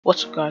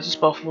What's up guys, it's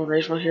Buffalo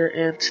Rage here,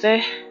 and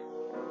today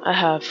I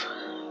have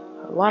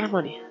a lot of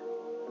money.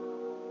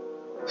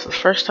 It's the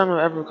first time I've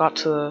ever got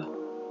to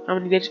how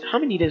many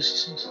days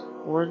is this?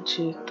 1,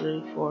 2,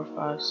 3, 4,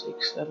 5,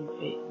 6, 7,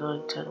 8,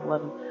 9, 10,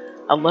 11.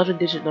 11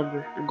 digit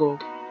number in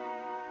gold.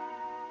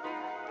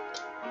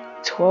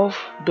 12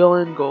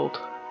 billion gold.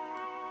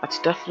 That's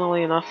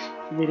definitely enough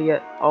for me to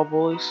get all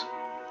bullies.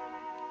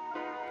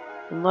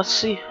 And let's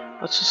see.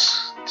 Let's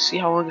just see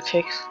how long it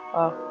takes.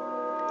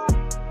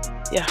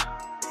 Yeah.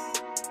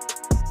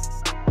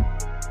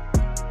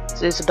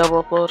 It's a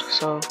double upload,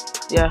 so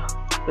yeah,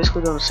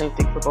 basically doing the same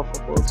thing for both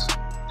uploads.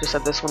 Just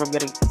that this one I'm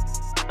getting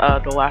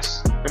the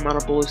last amount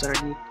of bullies that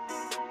I need.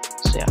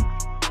 So yeah,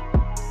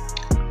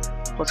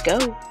 let's go.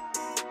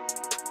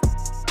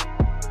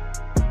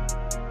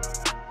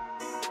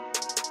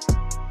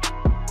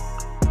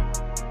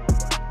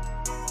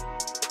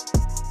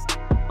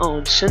 Oh,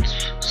 and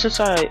since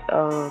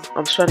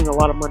I'm spending a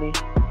lot of money,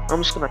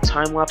 I'm just gonna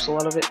time lapse a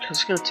lot of it because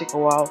it's gonna take a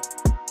while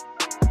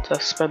to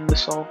spend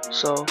this all.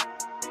 So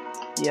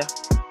yeah,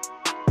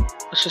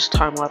 let's just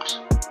time lapse.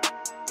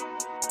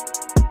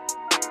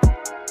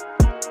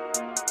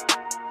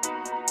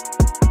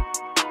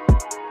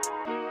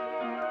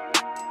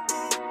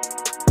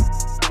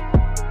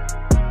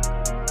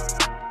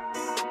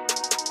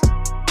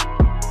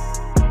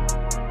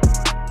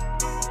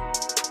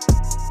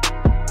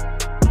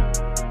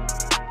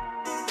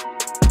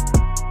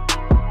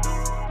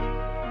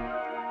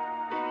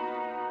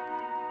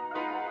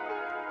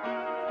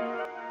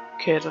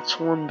 Okay, that's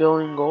 1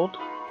 billion gold.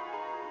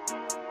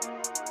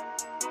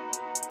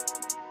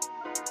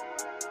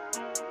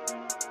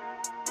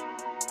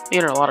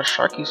 There are a lot of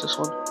sharkies this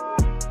one.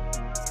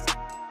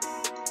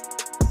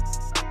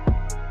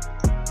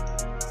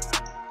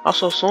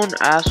 Also, someone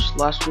asked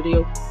last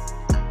video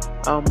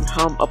how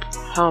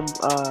I'm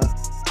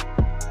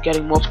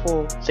getting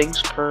multiple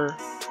things per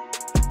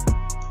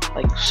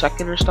like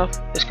second or stuff.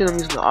 It's because I'm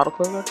using the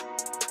autoclicker.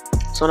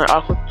 So in an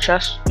autoclick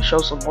chest, it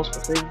shows them multiple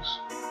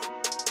things,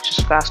 which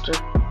is faster,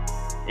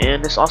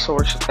 and this also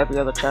works with every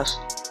other chest.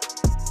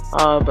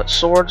 But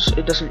swords,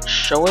 it doesn't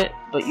show it,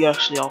 but you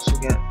actually also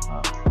get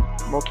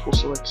multiple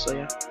swords, so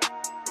yeah.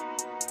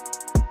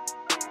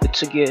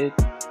 It's a good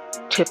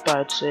tip,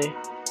 I'd say,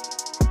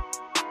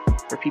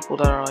 for people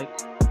that are like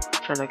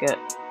trying to get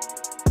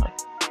like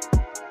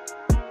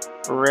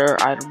rare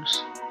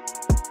items,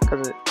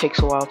 because it takes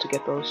a while to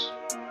get those.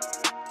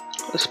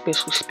 This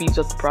basically speeds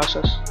up the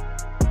process.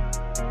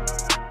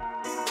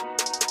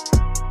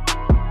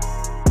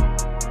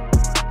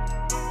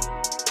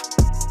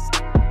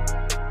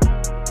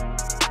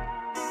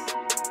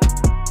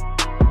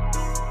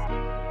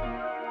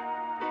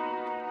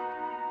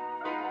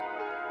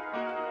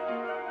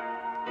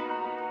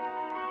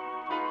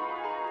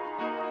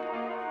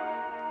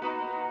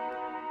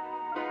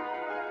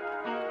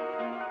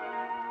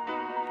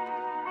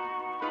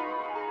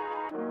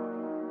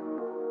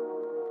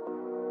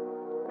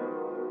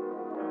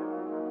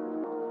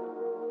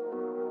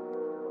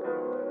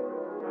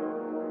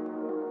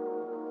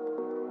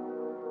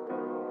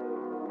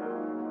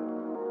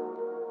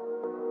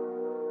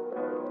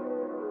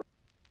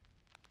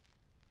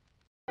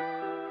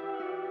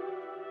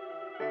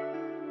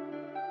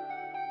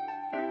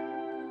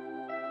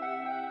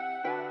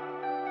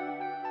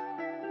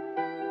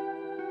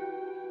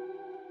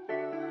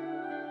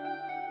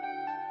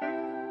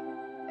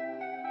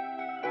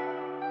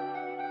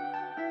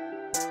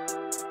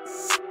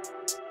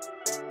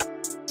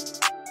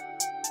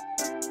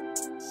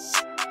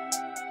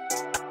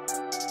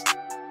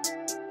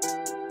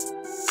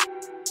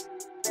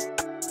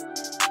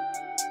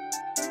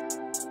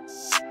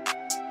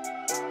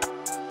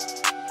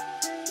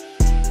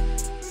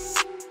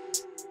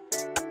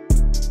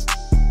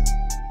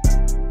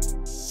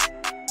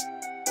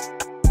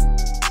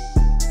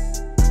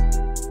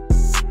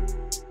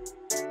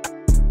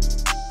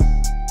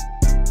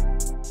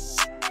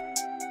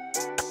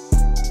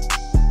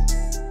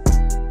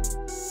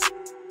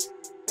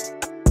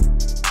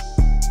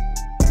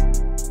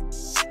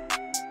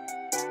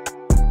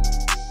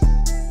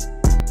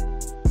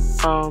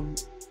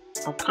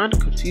 I'm kind of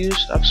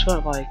confused. I've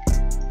spent like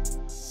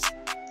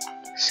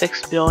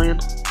 6 billion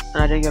and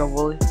I didn't get a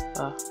bully.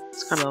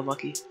 It's kind of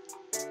unlucky.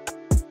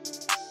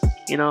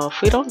 You know,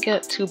 if we don't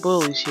get 2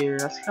 bullies here,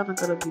 that's kind of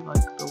gonna be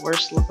like the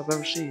worst luck I've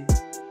ever seen.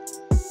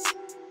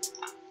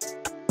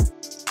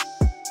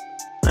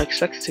 I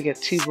expected to get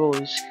 2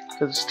 bullies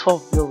because it's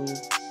 12 billion.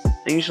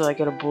 And usually I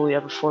get a bully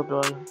every 4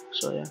 billion,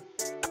 so yeah.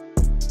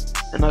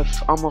 And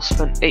I've almost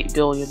spent 8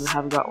 billion and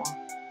haven't got one.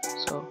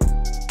 So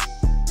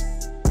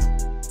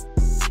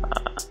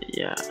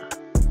yeah,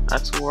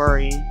 that's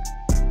worrying.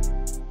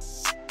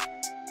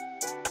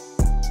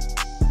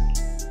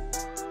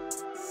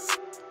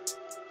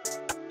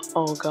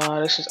 Oh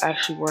god, this is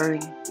actually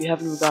worrying. We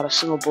haven't even got a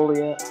single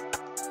bully yet.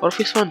 What if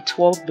we spend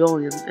 12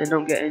 billion and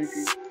don't get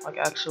anything? Like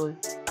actually,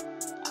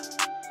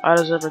 I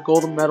deserve a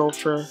golden medal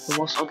for the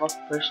most unlucky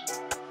person.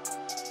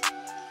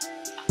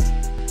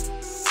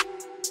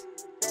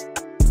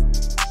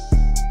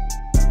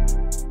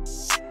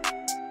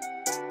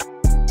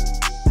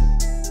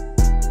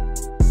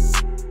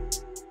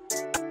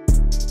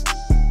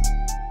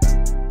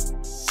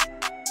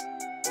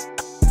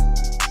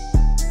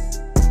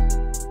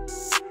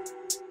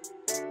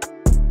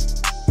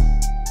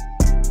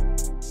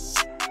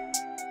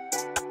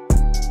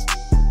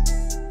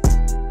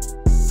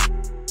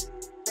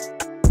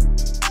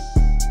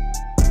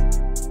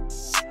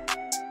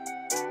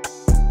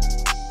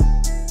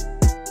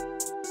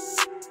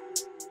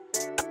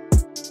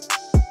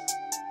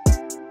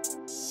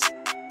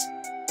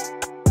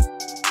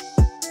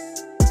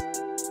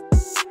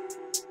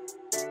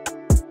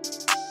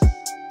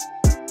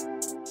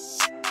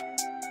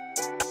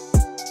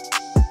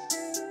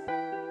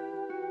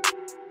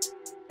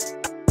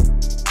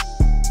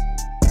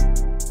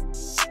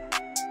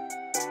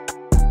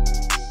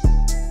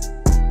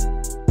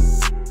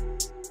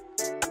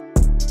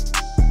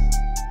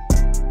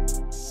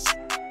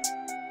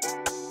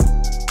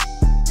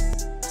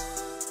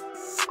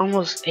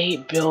 almost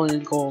 8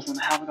 billion gold and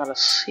I haven't got a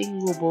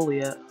single bully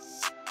yet.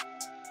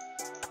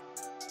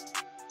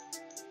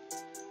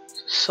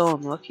 So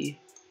unlucky.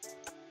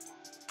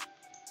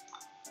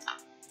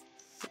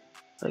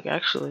 Like,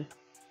 actually.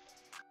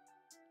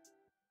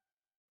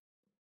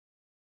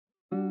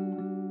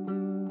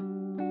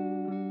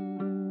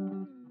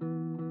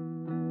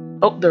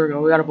 Oh, there we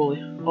go. We got a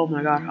bully. Oh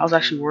my god, I was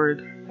actually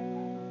worried.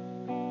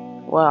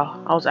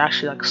 Wow, I was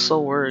actually like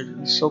so worried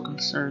and so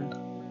concerned.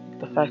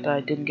 The fact that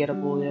I didn't get a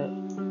bully yet.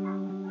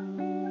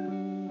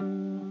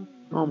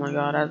 Oh my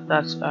god,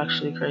 that's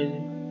actually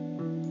crazy.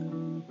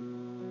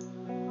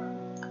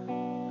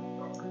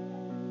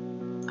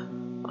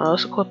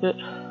 Let's equip it.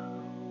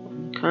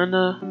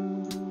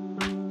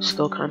 I'm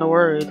still kinda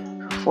worried.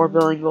 4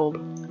 billion gold.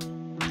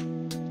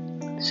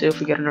 Let's see if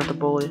we get another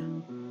bully.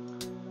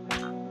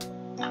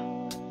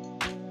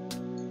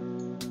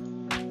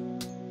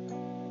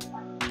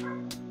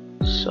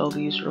 Sell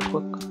these real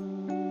quick.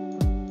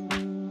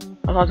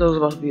 I thought that was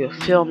about to be a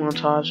fail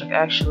montage, like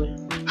actually.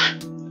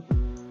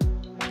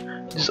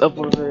 Just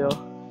upload a video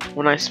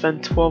when I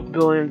spent 12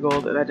 billion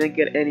gold and I didn't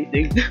get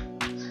anything.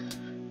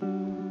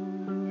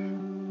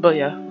 But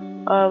yeah,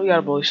 we got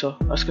a bully, so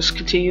let's just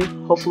continue.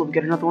 Hopefully we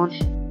get another one.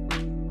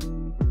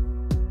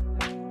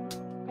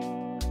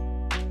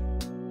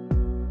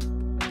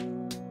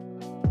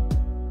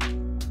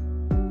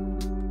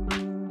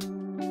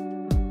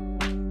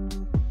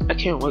 I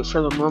can't wait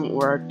for the moment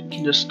where I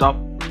can just stop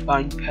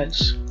buying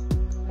pets.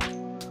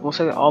 Once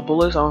I get all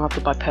bullies, I don't have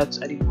to buy pets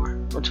anymore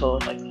until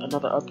like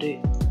another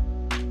update.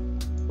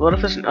 What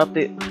if it's an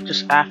update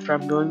just after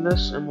I'm doing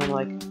this, and then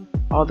like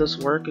all this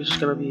work is just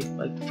gonna be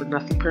like for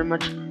nothing pretty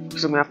much,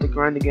 because I'm gonna have to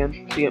grind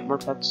again to get more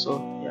pets. So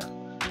yeah,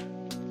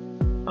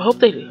 I hope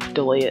they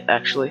delay it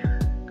actually,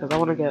 because I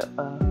want to get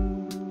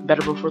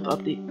better before the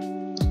update.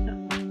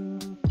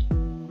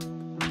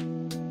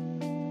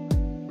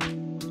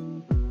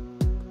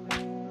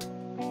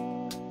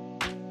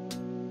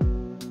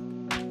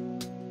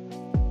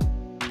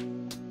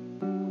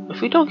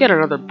 If we don't get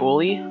another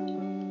bully,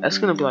 that's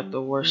gonna be like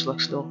the worst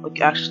luck still.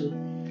 Like actually,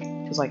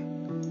 cause like,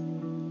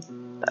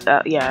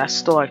 yeah, that's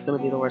still like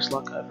gonna be the worst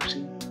luck I've ever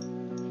seen.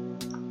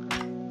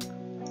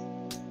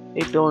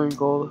 8 billion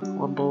gold,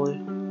 1 bully,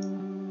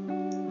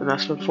 and I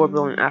spent 4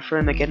 billion after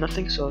and I get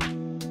nothing, so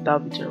that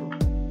would be terrible.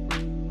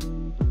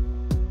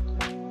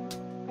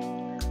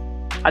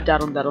 I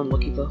doubt I'm that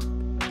unlucky though.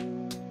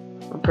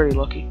 I'm pretty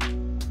lucky.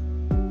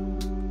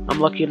 I'm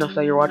lucky enough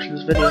that you're watching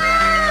this video. So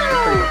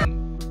I'm pretty lucky.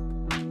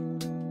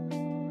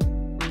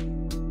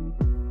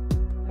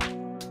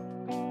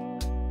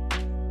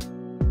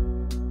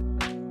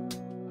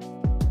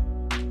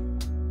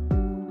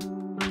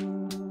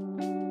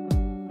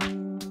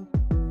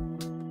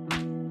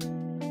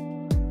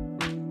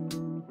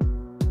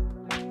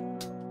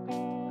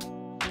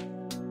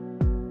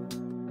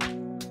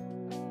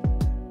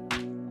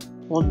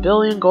 $1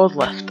 billion gold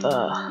left.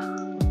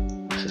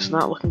 This is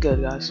not looking good,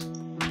 guys.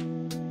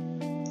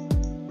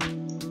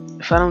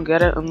 If I don't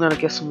get it, I'm gonna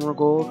get some more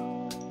gold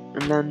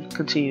and then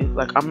continue.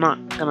 Like, I'm not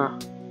gonna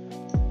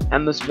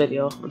end this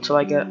video until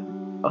I get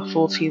a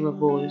full team of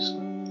bullies.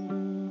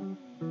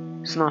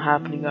 It's not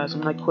happening, guys.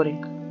 I'm not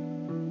quitting.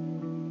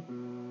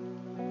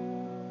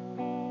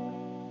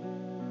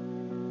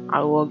 I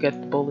will get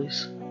the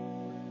bullies,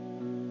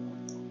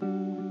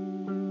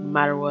 no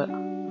matter what.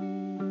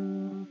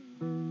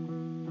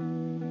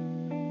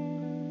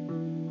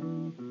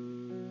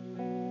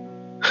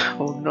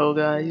 Oh no,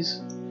 guys.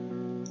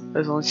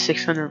 There's only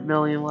 600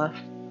 million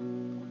left.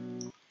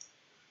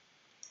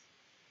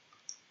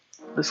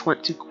 This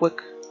went too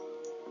quick.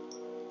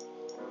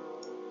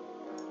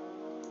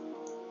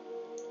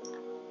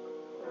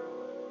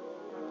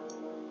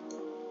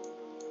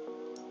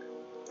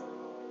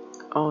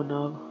 Oh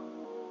no.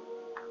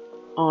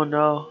 Oh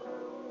no.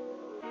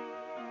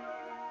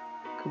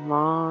 Come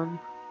on.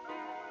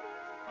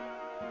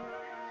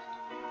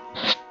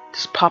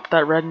 Just pop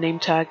that red name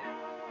tag.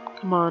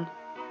 Come on.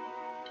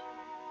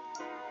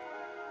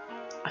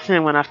 I think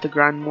I'm gonna have to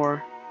grind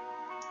more.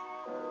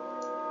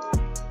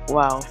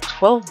 Wow,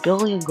 12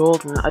 billion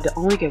gold and I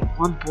only get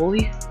 1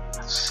 bully?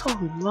 That's so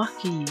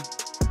lucky.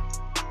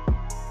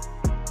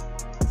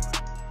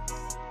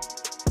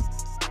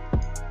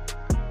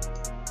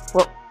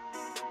 Well,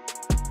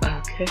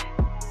 okay.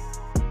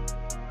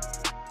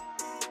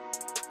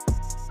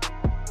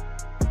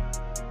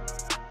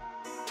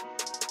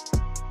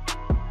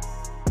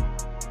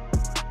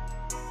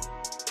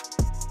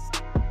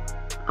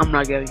 I'm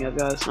not giving up,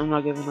 guys. I'm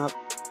not giving up.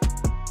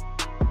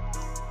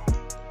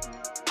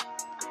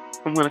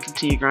 I'm gonna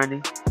continue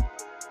grinding.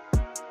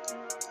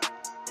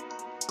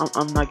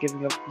 I'm not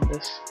giving up on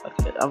this.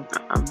 Okay,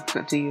 I'm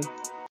continue.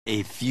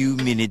 A few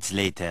minutes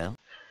later.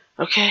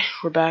 Okay,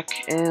 we're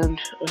back and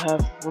we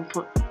have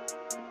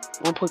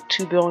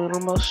 1.2 billion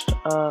almost.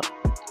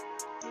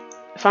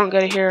 If I don't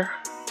get it here,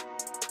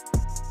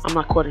 I'm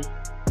not quitting.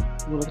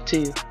 I'm gonna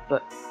continue,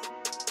 but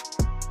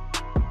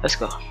let's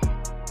go.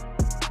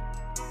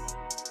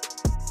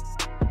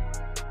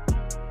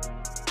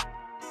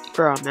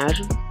 Bro,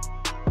 imagine.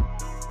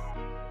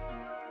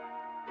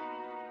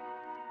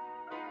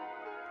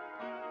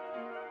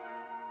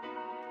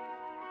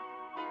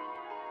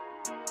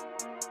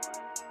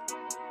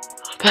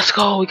 Let's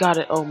go. We got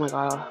it. Oh my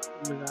god.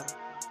 Oh my god.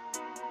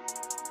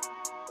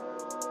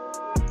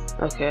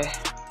 Okay.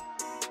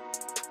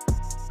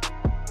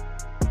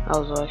 That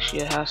was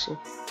actually a hassle.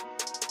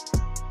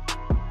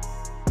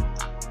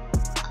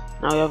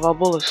 Now we have our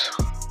bullets.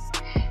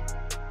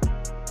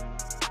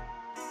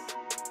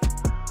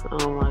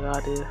 Oh my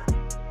god, dude.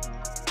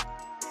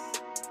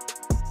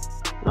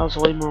 That was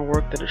way more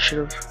work than it should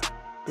have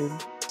been.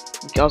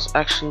 I was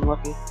actually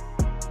lucky.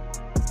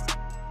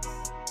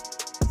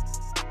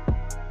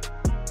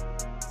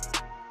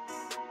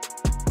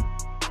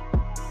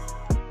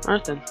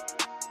 Alright then.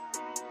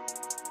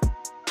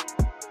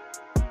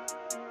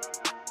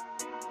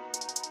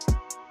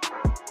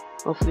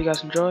 Hopefully you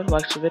guys enjoyed.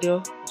 Like the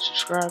video,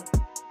 subscribe,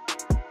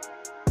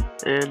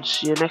 and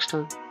see you next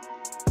time.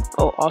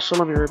 Oh, also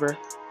let me rebirth.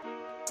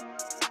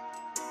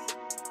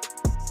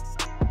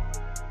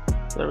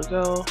 There we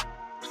go.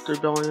 3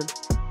 billion.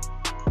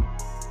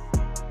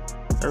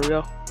 There we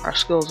go. Our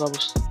skills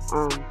levels.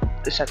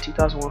 It's at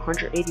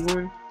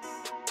 2,181.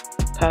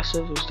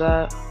 Passive is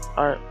that.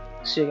 Alright,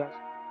 see you guys.